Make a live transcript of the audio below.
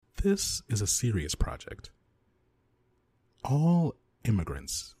This is a serious project. All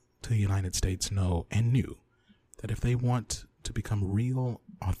immigrants to the United States know and knew that if they want to become real,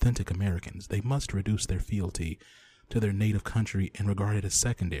 authentic Americans, they must reduce their fealty to their native country and regard it as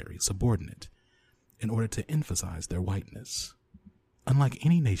secondary, subordinate, in order to emphasize their whiteness. Unlike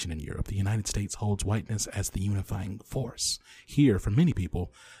any nation in Europe, the United States holds whiteness as the unifying force. Here, for many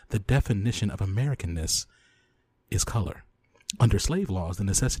people, the definition of Americanness is color. Under slave laws, the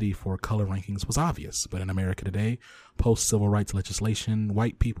necessity for color rankings was obvious, but in America today, post-civil rights legislation,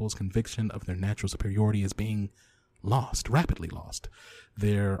 white people's conviction of their natural superiority is being lost, rapidly lost.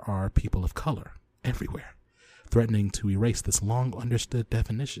 There are people of color everywhere, threatening to erase this long understood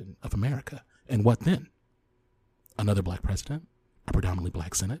definition of America. And what then? Another black president? A predominantly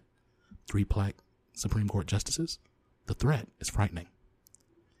black Senate? 3 black Supreme Court justices? The threat is frightening.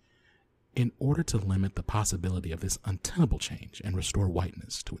 In order to limit the possibility of this untenable change and restore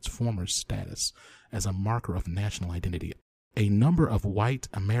whiteness to its former status as a marker of national identity, a number of white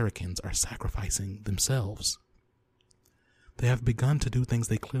Americans are sacrificing themselves. They have begun to do things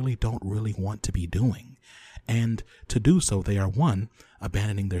they clearly don't really want to be doing. And to do so, they are 1,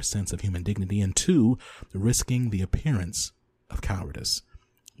 abandoning their sense of human dignity, and 2, risking the appearance of cowardice.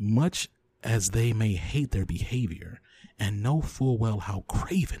 Much as they may hate their behavior and know full well how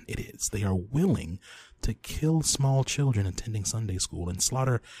craven it is, they are willing to kill small children attending Sunday school and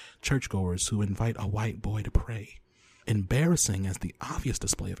slaughter churchgoers who invite a white boy to pray. Embarrassing as the obvious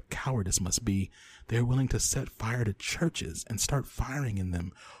display of cowardice must be, they are willing to set fire to churches and start firing in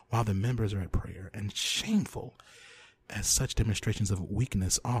them while the members are at prayer. And shameful as such demonstrations of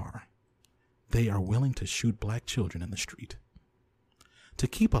weakness are, they are willing to shoot black children in the street. To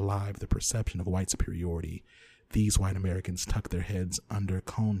keep alive the perception of white superiority, these white Americans tuck their heads under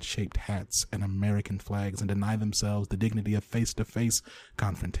cone-shaped hats and American flags and deny themselves the dignity of face-to-face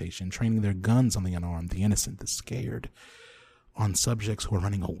confrontation, training their guns on the unarmed, the innocent, the scared, on subjects who are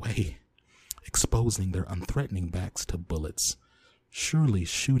running away, exposing their unthreatening backs to bullets. Surely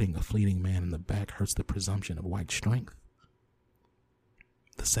shooting a fleeting man in the back hurts the presumption of white strength.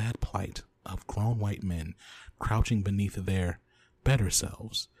 The sad plight of grown white men crouching beneath their better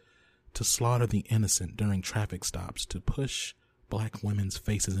selves to slaughter the innocent during traffic stops, to push black women's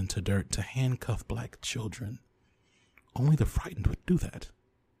faces into dirt, to handcuff black children. Only the frightened would do that,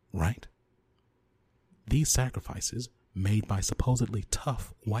 right? These sacrifices, made by supposedly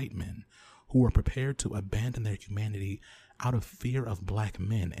tough white men who are prepared to abandon their humanity out of fear of black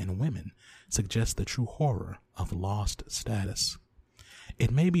men and women, suggest the true horror of lost status. It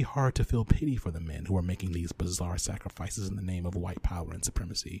may be hard to feel pity for the men who are making these bizarre sacrifices in the name of white power and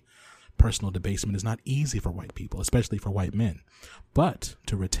supremacy. Personal debasement is not easy for white people, especially for white men. But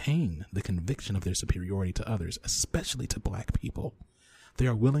to retain the conviction of their superiority to others, especially to black people, they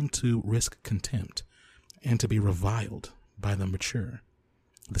are willing to risk contempt and to be reviled by the mature,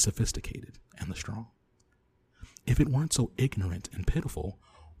 the sophisticated, and the strong. If it weren't so ignorant and pitiful,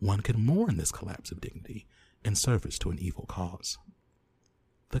 one could mourn this collapse of dignity in service to an evil cause.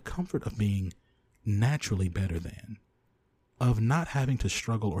 The comfort of being naturally better than, of not having to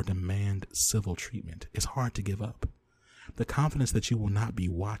struggle or demand civil treatment, is hard to give up. The confidence that you will not be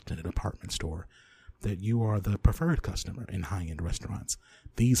watched in a department store, that you are the preferred customer in high-end restaurants,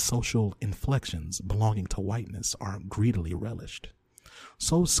 these social inflections belonging to whiteness are greedily relished.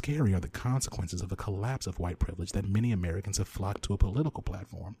 So scary are the consequences of the collapse of white privilege that many Americans have flocked to a political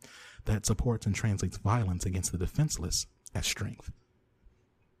platform that supports and translates violence against the defenseless as strength.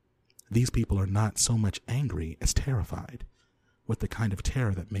 These people are not so much angry as terrified, with the kind of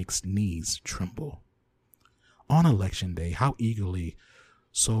terror that makes knees tremble. On Election Day, how eagerly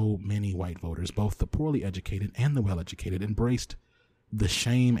so many white voters, both the poorly educated and the well-educated, embraced the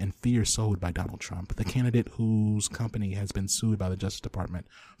shame and fear sowed by Donald Trump, the candidate whose company has been sued by the Justice Department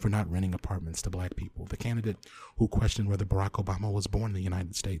for not renting apartments to black people, the candidate who questioned whether Barack Obama was born in the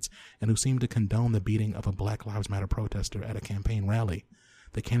United States and who seemed to condone the beating of a Black Lives Matter protester at a campaign rally,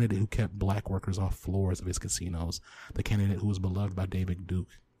 the candidate who kept black workers off floors of his casinos, the candidate who was beloved by David Duke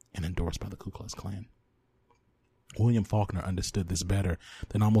and endorsed by the Ku Klux Klan. William Faulkner understood this better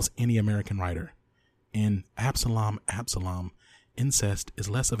than almost any American writer. In Absalom, Absalom, incest is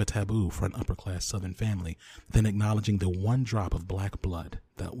less of a taboo for an upper-class Southern family than acknowledging the one drop of black blood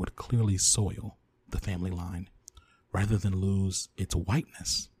that would clearly soil the family line. Rather than lose its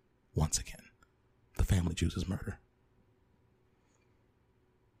whiteness once again, the family chooses murder.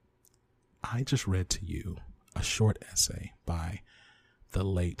 I just read to you a short essay by the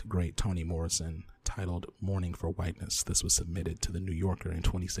late, great Toni Morrison titled Mourning for Whiteness. This was submitted to The New Yorker in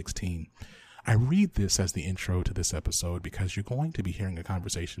 2016. I read this as the intro to this episode because you're going to be hearing a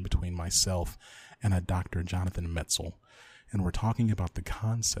conversation between myself and a Dr. Jonathan Metzl, and we're talking about the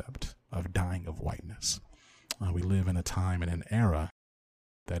concept of dying of whiteness. We live in a time and an era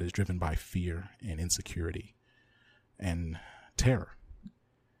that is driven by fear and insecurity and terror,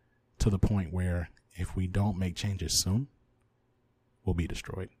 to the point where if we don't make changes soon, we'll be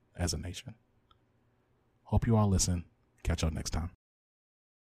destroyed as a nation. Hope you all listen. Catch y'all next time.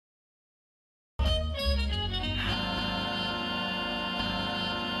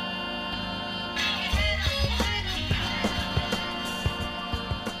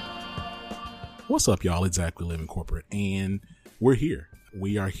 What's up, y'all? It's Zach, We Live in Corporate, and we're here.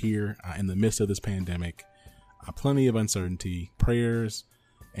 We are here in the midst of this pandemic. Plenty of uncertainty. Prayers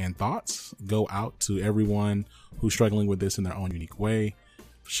and thoughts go out to everyone who's struggling with this in their own unique way.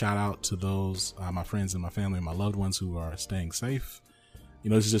 Shout out to those, my friends and my family and my loved ones who are staying safe.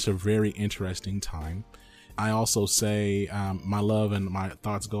 This is just a very interesting time. I also say my love and my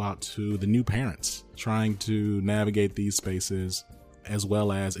thoughts go out to the new parents trying to navigate these spaces, as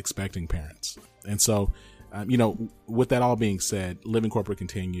well as expecting parents. And so, with that all being said, Living Corporate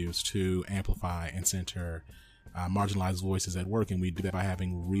continues to amplify and center marginalized voices at work. And we do that by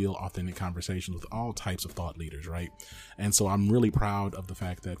having real, authentic conversations with all types of thought leaders, right? And so I'm really proud of the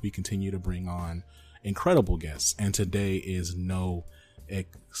fact that we continue to bring on incredible guests. And today is no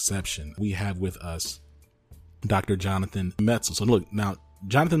exception. We have with us Dr. Jonathan Metzl. So look, now,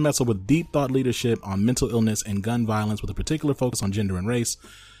 Jonathan Metzl with deep thought leadership on mental illness and gun violence with a particular focus on gender and race.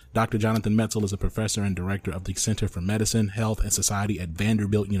 Dr. Jonathan Metzl is a professor and director of the Center for Medicine, Health, and Society at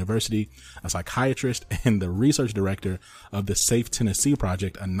Vanderbilt University, a psychiatrist, and the research director of the Safe Tennessee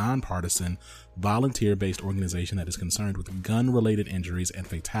Project, a nonpartisan, volunteer-based organization that is concerned with gun-related injuries and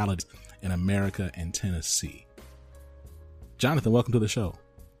fatalities in America and Tennessee. Jonathan, welcome to the show.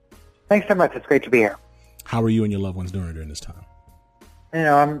 Thanks so much. It's great to be here. How are you and your loved ones doing during this time?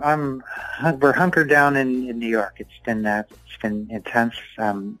 We're hunkered down in New York. It's been intense,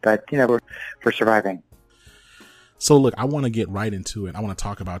 but we're surviving. So look, I want to get right into it. I want to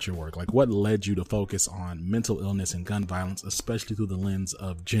talk about your work. Like, what led you to focus on mental illness and gun violence, especially through the lens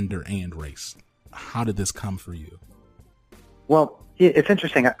of gender and race? How did this come for you? Well, it's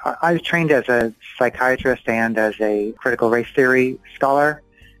interesting. I was trained as a psychiatrist and as a critical race theory scholar.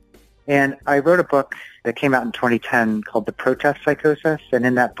 And I wrote a book that came out in 2010 called The Protest Psychosis. And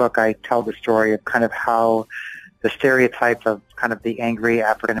in that book, I tell the story of kind of how the stereotype of kind of the angry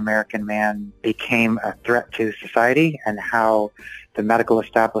African-American man became a threat to society, and how the medical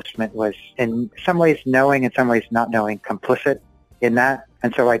establishment was in some ways knowing, in some ways not knowing, complicit in that.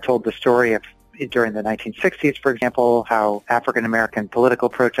 And so I told the story of during the 1960s, for example, how African-American political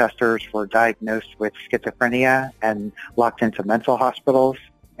protesters were diagnosed with schizophrenia and locked into mental hospitals.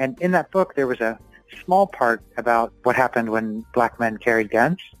 And in that book, there was a small part about what happened when black men carried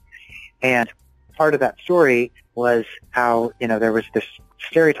guns. And part of that story was how, there was this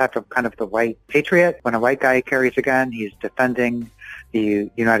stereotype of kind of the white patriot. When a white guy carries a gun, he's defending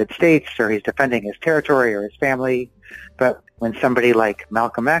the United States, or he's defending his territory or his family. But when somebody like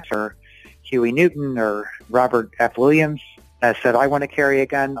Malcolm X or Huey Newton or Robert F. Williams said, I want to carry a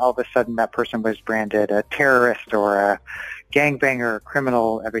gun, all of a sudden that person was branded a terrorist or a gangbanger,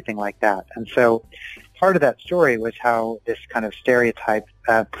 criminal, everything like that. And so part of that story was how this kind of stereotype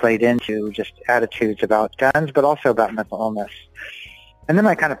played into just attitudes about guns, but also about mental illness. And then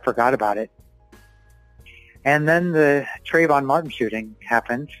I kind of forgot about it. And then the Trayvon Martin shooting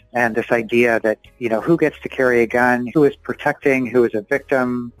happened, and this idea that, who gets to carry a gun, who is protecting, who is a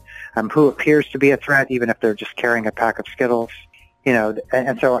victim, who appears to be a threat, even if they're just carrying a pack of Skittles.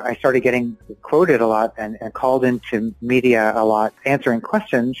 And so I started getting quoted a lot and called into media a lot, answering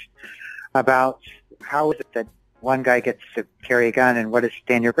questions about how is it that one guy gets to carry a gun, and what does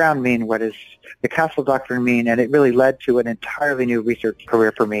stand your ground mean? What does the Castle Doctrine mean? And it really led to an entirely new research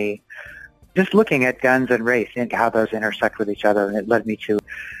career for me, just looking at guns and race and how those intersect with each other. And it led me to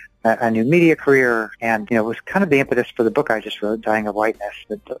a new media career, and it was kind of the impetus for the book I just wrote, Dying of Whiteness,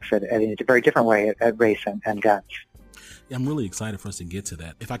 that looks at it in a very different way at race and guns. I'm really excited for us to get to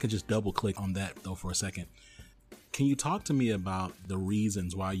that. If I could just double click on that though for a second. Can you talk to me about the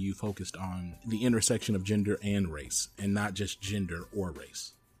reasons why you focused on the intersection of gender and race, and not just gender or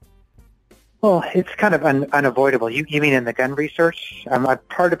race? Well, it's kind of unavoidable. You mean in the gun research?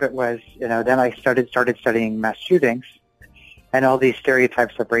 Part of it was, then I started studying mass shootings, and all these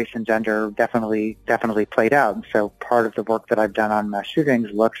stereotypes of race and gender definitely played out. And so part of the work that I've done on mass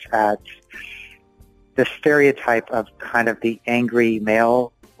shootings looks at the stereotype of kind of the angry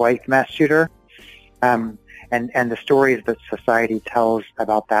male white mass shooter, and the stories that society tells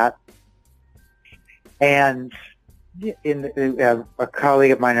about that. And a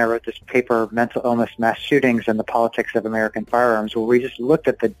colleague of mine and I wrote this paper, Mental Illness, Mass Shootings, and the Politics of American Firearms, where we just looked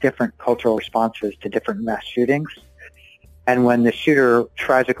at the different cultural responses to different mass shootings. And when the shooter,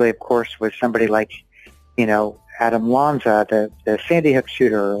 tragically, of course, was somebody like, Adam Lanza, the Sandy Hook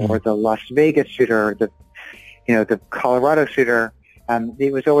shooter, or the Las Vegas shooter, or the Colorado shooter,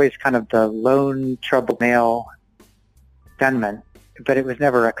 it was always kind of the lone troubled male gunman. But it was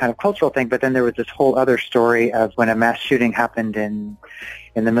never a kind of cultural thing. But then there was this whole other story of when a mass shooting happened in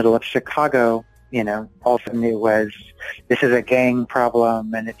the middle of Chicago, all of a sudden it was, this is a gang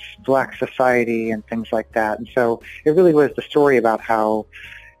problem and it's black society and things like that. And so it really was the story about how,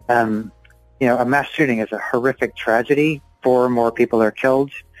 a mass shooting is a horrific tragedy. 4 or more people are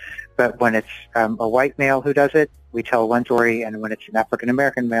killed. But when it's a white male who does it, we tell one story, and when it's an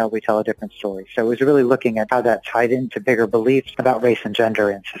African-American male, we tell a different story. So it was really looking at how that tied into bigger beliefs about race and gender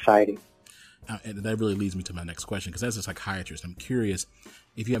in society. And that really leads me to my next question, because as a psychiatrist, I'm curious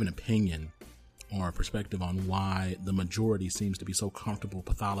if you have an opinion or a perspective on why the majority seems to be so comfortable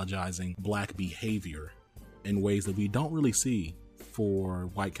pathologizing black behavior in ways that we don't really see for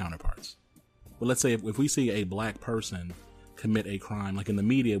white counterparts. But let's say if we see a black person commit a crime, like in the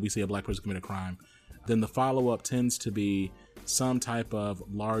media, we see a black person commit a crime, then the follow-up tends to be some type of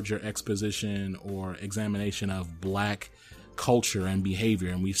larger exposition or examination of black culture and behavior.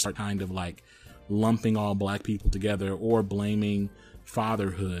 And we start kind of like lumping all black people together or blaming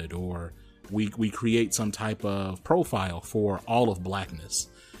fatherhood, or we create some type of profile for all of blackness.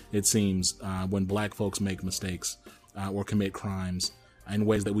 It seems when black folks make mistakes or commit crimes in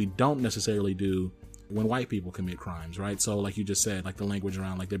ways that we don't necessarily do when white people commit crimes, right? So like you just said, like the language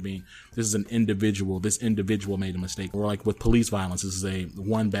around like this is an individual, this individual made a mistake. Or like with police violence, this is a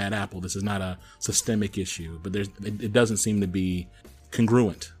one bad apple. This is not a systemic issue, but it doesn't seem to be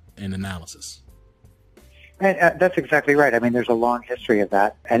congruent in analysis. And that's exactly right. I mean, there's a long history of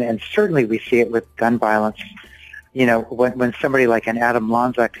that. And certainly we see it with gun violence. When somebody like an Adam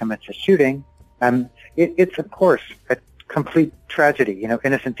Lanza commits a shooting, it's of course a complete tragedy.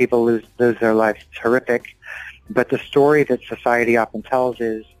 Innocent people lose their lives. It's horrific. But the story that society often tells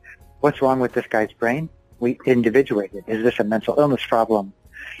is, what's wrong with this guy's brain? We individuate it. Is this a mental illness problem?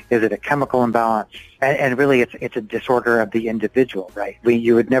 Is it a chemical imbalance? And really, it's a disorder of the individual, right?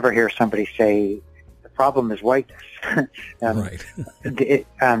 You would never hear somebody say, the problem is whiteness. Right.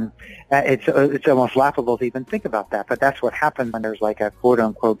 It's almost laughable to even think about that, but that's what happens when there's like a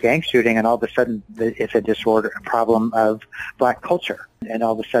quote-unquote gang shooting, and all of a sudden it's a disorder, a problem of black culture, and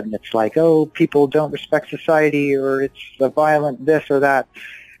all of a sudden it's like, oh, people don't respect society, or it's the violent this or that.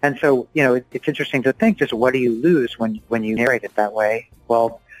 And so, it's interesting to think, just what do you lose when you narrate it that way?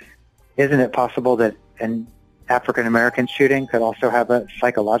 Well, isn't it possible that an African-American shooting could also have a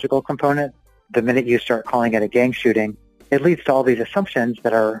psychological component? The minute you start calling it a gang shooting, it leads to all these assumptions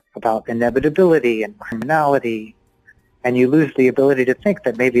that are about inevitability and criminality, and you lose the ability to think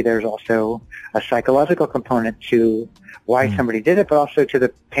that maybe there's also a psychological component to why somebody did it, but also to the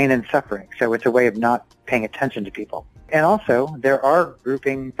pain and suffering. So it's a way of not paying attention to people. And also, there are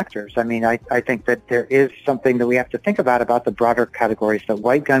grouping factors. I mean, I think that there is something that we have to think about the broader categories that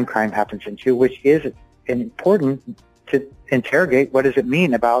white gun crime happens into, which is important to interrogate what does it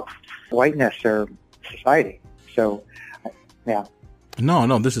mean about whiteness or society. So, yeah.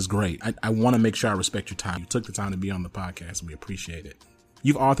 No, this is great. I want to make sure I respect your time. You took the time to be on the podcast, and we appreciate it.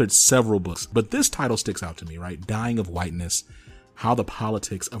 You've authored several books, but this title sticks out to me, right? Dying of Whiteness, How the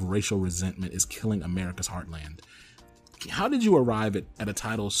Politics of Racial Resentment is Killing America's Heartland. How did you arrive at a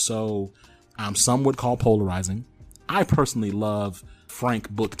title so some would call polarizing? I personally love frank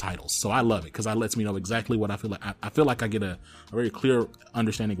book titles, so I love it because it lets me know exactly what I feel like. I feel like I get a very clear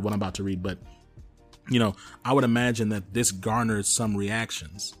understanding of what I'm about to read, but I would imagine that this garners some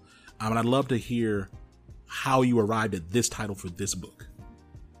reactions. And I'd love to hear how you arrived at this title for this book.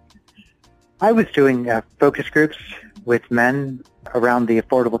 I was doing focus groups with men around the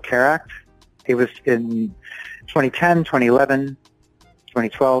Affordable Care Act. It was in 2010, 2011,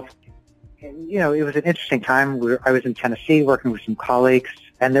 2012. And, it was an interesting time. I was in Tennessee working with some colleagues,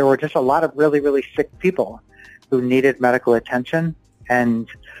 and there were just a lot of really, really sick people who needed medical attention. And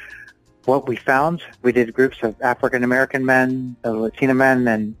what we found, we did groups of African-American men, Latino men,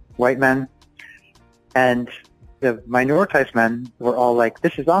 and white men. And the minoritized men were all like,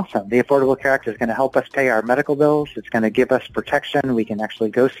 this is awesome. The Affordable Care Act is going to help us pay our medical bills. It's going to give us protection. We can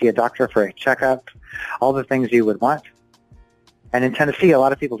actually go see a doctor for a checkup, all the things you would want. And in Tennessee, a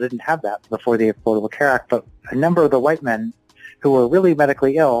lot of people didn't have that before the Affordable Care Act, but a number of the white men who were really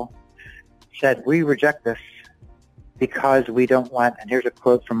medically ill said, we reject this. because we don't want, and here's a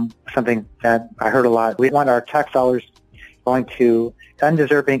quote from something that I heard a lot, we want our tax dollars going to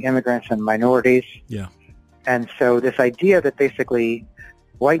undeserving immigrants and minorities. Yeah. And so this idea that basically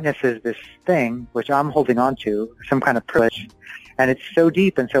whiteness is this thing, which I'm holding on to, some kind of privilege, and it's so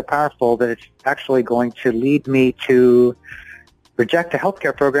deep and so powerful that it's actually going to lead me to reject a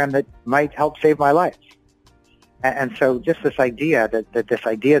healthcare program that might help save my life. And so just this idea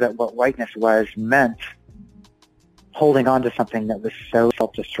that what whiteness was meant holding on to something that was so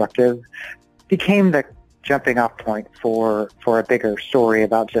self-destructive became the jumping off point for a bigger story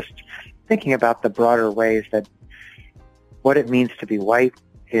about just thinking about the broader ways that what it means to be white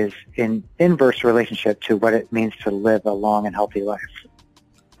is in inverse relationship to what it means to live a long and healthy life.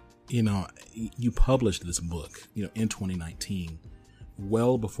 You know, you published this book, in 2019,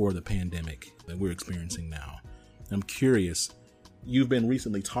 well before the pandemic that we're experiencing now. I'm curious, you've been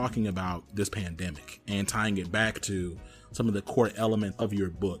recently talking about this pandemic and tying it back to some of the core elements of your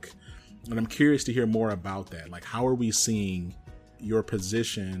book. And I'm curious to hear more about that. Like, how are we seeing your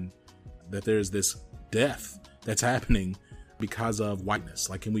position that there's this death that's happening because of whiteness?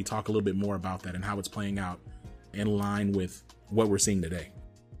 Like, can we talk a little bit more about that and how it's playing out in line with what we're seeing today?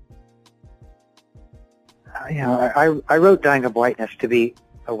 I wrote Dying of Whiteness to be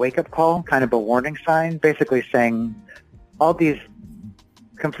a wake-up call, kind of a warning sign, basically saying all these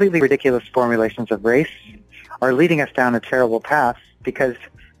completely ridiculous formulations of race are leading us down a terrible path because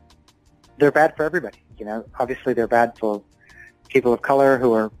they're bad for everybody. Obviously they're bad for people of color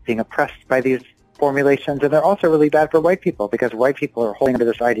who are being oppressed by these formulations, and they're also really bad for white people because white people are holding to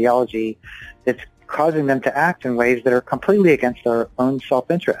this ideology that's causing them to act in ways that are completely against their own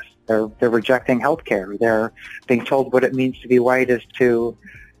self-interest. They're rejecting health care. They're being told what it means to be white is to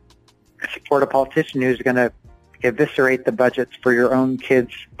support a politician who's going to eviscerate the budgets for your own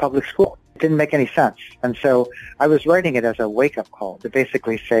kids' public school. It didn't make any sense. And so I was writing it as a wake-up call to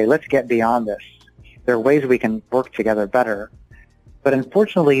basically say, let's get beyond this. There are ways we can work together better. But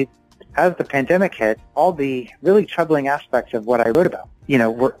unfortunately, as the pandemic hit, all the really troubling aspects of what I wrote about,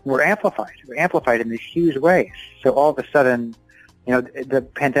 were amplified. Were amplified in these huge ways. So all of a sudden, the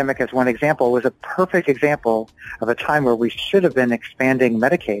pandemic, as one example, was a perfect example of a time where we should have been expanding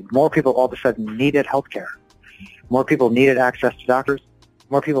Medicaid. More people all of a sudden needed health care. More people needed access to doctors.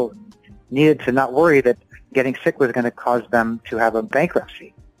 More people needed to not worry that getting sick was going to cause them to have a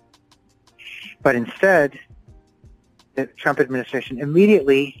bankruptcy. But instead, the Trump administration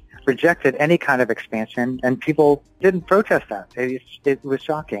immediately rejected any kind of expansion, and people didn't protest that. It was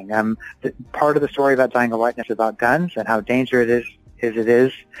shocking. Part of the story about Dying of Whiteness is about guns and how dangerous it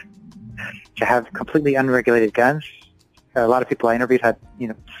is to have completely unregulated guns. A lot of people I interviewed had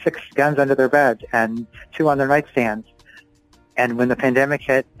 6 guns under their bed and 2 on their nightstands. And when the pandemic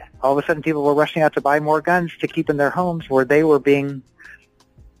hit, all of a sudden people were rushing out to buy more guns to keep in their homes where they were being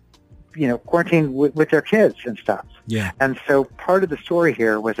quarantined with their kids and stuff. Yeah. And so part of the story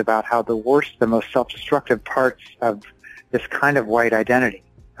here was about how the worst, the most self-destructive parts of this kind of white identity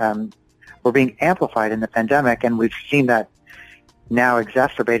were being amplified in the pandemic, and we've seen that now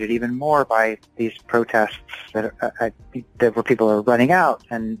exacerbated even more by these protests that where people are running out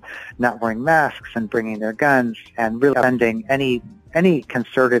and not wearing masks and bringing their guns and really ending any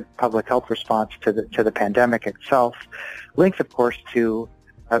concerted public health response to the pandemic itself, linked, of course, to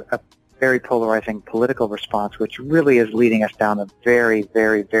a very polarizing political response, which really is leading us down a very,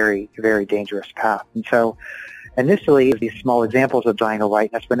 very, very, very dangerous path. And so initially, these small examples of dying of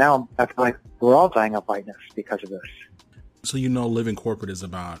whiteness, but now I feel like we're all dying of whiteness because of this. So Living Corporate is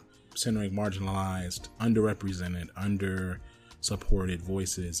about centering marginalized, underrepresented, under-supported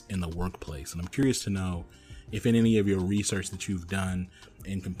voices in the workplace. And I'm curious to know if in any of your research that you've done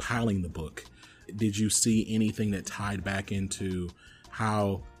in compiling the book, did you see anything that tied back into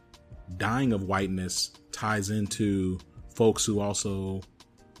how dying of whiteness ties into folks who also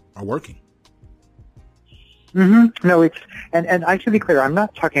are working? Mm-hmm. No, and I should be clear. I'm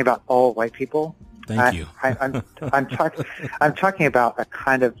not talking about all white people. Thank you. I'm talking about a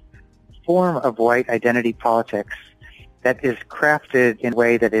kind of form of white identity politics that is crafted in a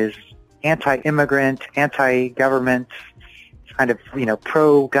way that is anti-immigrant, anti-government, kind of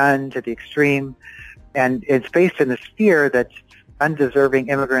pro-gun to the extreme, and it's based in this fear that undeserving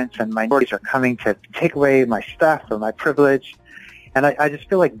immigrants and minorities are coming to take away my stuff or my privilege. And I just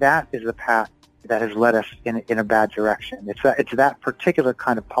feel like that is the path that has led us in a bad direction. It's that particular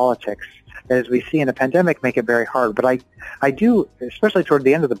kind of politics that, as we see in the pandemic, make it very hard. But I do, especially toward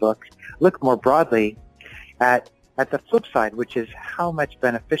the end of the book, look more broadly at at the flip side, which is how much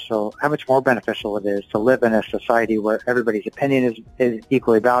more beneficial it is to live in a society where everybody's opinion is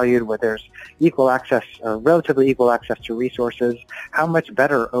equally valued, where there's equal access or relatively equal access to resources, how much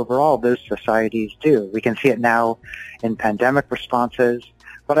better overall those societies do. We can see it now in pandemic responses.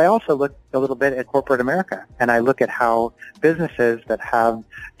 But I also look a little bit at corporate America, and I look at how businesses that have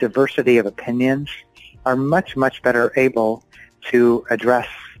diversity of opinions are much, much better able to address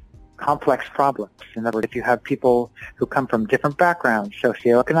complex problems. In other words, if you have people who come from different backgrounds,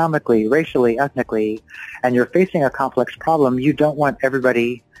 socioeconomically, racially, ethnically, and you're facing a complex problem, you don't want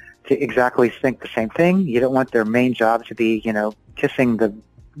everybody to exactly think the same thing. You don't want their main job to be, kissing the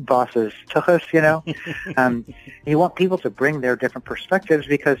boss's tuchus, You want people to bring their different perspectives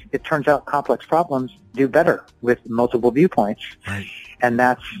because it turns out complex problems do better with multiple viewpoints. Right. And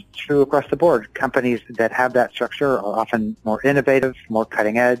that's true across the board. Companies that have that structure are often more innovative, more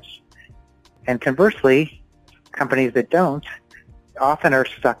cutting edge. And conversely, companies that don't often are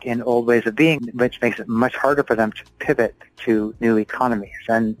stuck in old ways of being, which makes it much harder for them to pivot to new economies.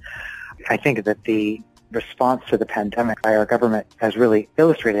 And I think that the response to the pandemic by our government has really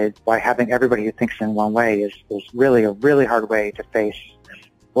illustrated why having everybody who thinks in one way is really a really hard way to face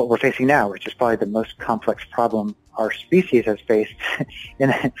what we're facing now, which is probably the most complex problem our species has faced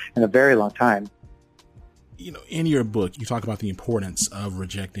in a very long time. In your book, you talk about the importance of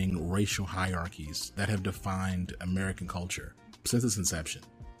rejecting racial hierarchies that have defined American culture since its inception.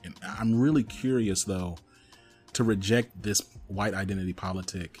 And I'm really curious, though, to reject this white identity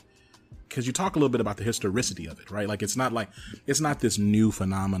politic, because you talk a little bit about the historicity of it, right? It's not this new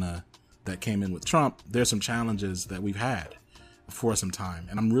phenomena that came in with Trump. There's some challenges that we've had for some time.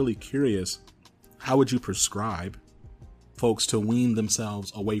 And I'm really curious, how would you prescribe folks to wean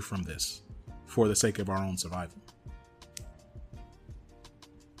themselves away from this for the sake of our own survival?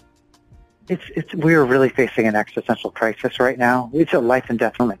 We're really facing an existential crisis right now. It's a life and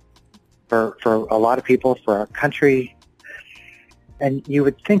death moment for a lot of people, for our country. And you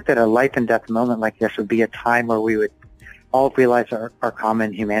would think that a life and death moment like this would be a time where we would all realize our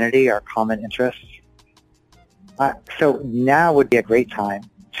common humanity, our common interests. So now would be a great time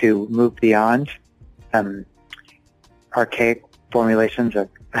to move beyond archaic formulations of,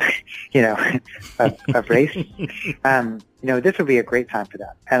 of race. This would be a great time for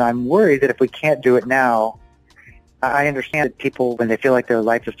that. And I'm worried that if we can't do it now, I understand that people, when they feel like their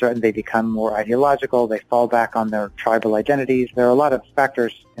life is threatened, they become more ideological. They fall back on their tribal identities. There are a lot of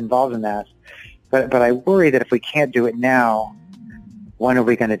factors involved in that. But I worry that if we can't do it now, when are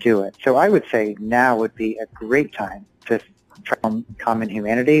we going to do it? So I would say now would be a great time to try common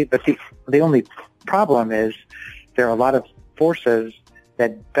humanity. But the only problem is there are a lot of forces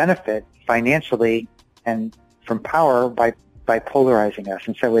that benefit financially and from power by polarizing us.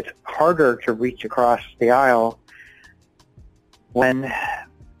 And so it's harder to reach across the aisle when,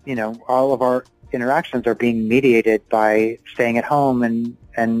 all of our interactions are being mediated by staying at home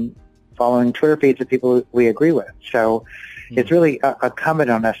and following Twitter feeds of people we agree with. So it's really incumbent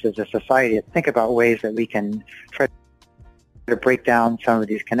on us as a society to think about ways that we can try to break down some of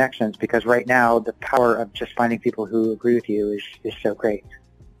these connections, because right now the power of just finding people who agree with you is so great.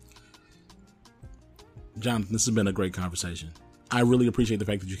 Jonathan, this has been a great conversation. I really appreciate the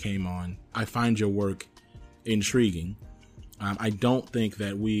fact that you came on. I find your work intriguing. I don't think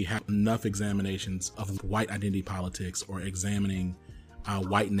that we have enough examinations of white identity politics or examining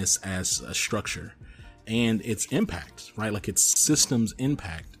whiteness as a structure and its impact, right? Like its systems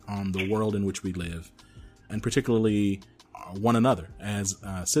impact on the world in which we live, and particularly one another as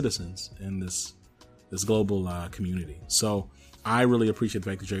citizens in this global community. So I really appreciate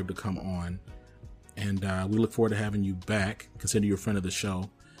the fact that you're able to come on, and we look forward to having you back. Consider you a friend of the show.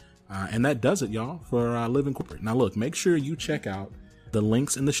 And that does it, y'all, for Living Corporate. Now, look, make sure you check out the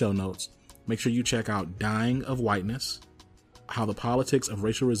links in the show notes. Make sure you check out Dying of Whiteness, How the Politics of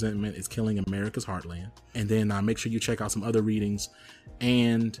Racial Resentment is Killing America's Heartland. And then make sure you check out some other readings.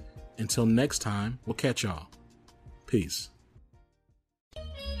 And until next time, we'll catch y'all. Peace.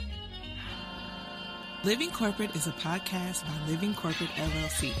 Living Corporate is a podcast by Living Corporate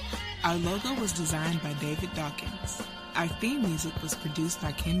LLC. Our logo was designed by David Dawkins. Our theme music was produced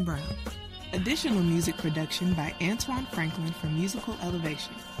by Ken Brown. Additional music production by Antoine Franklin for Musical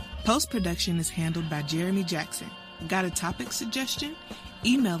Elevation. Post-production is handled by Jeremy Jackson. Got a topic suggestion?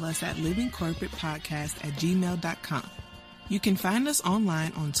 Email us at livingcorporatepodcast@gmail.com. You can find us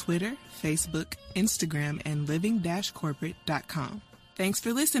online on Twitter, Facebook, Instagram, and living-corporate.com. Thanks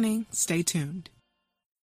for listening. Stay tuned.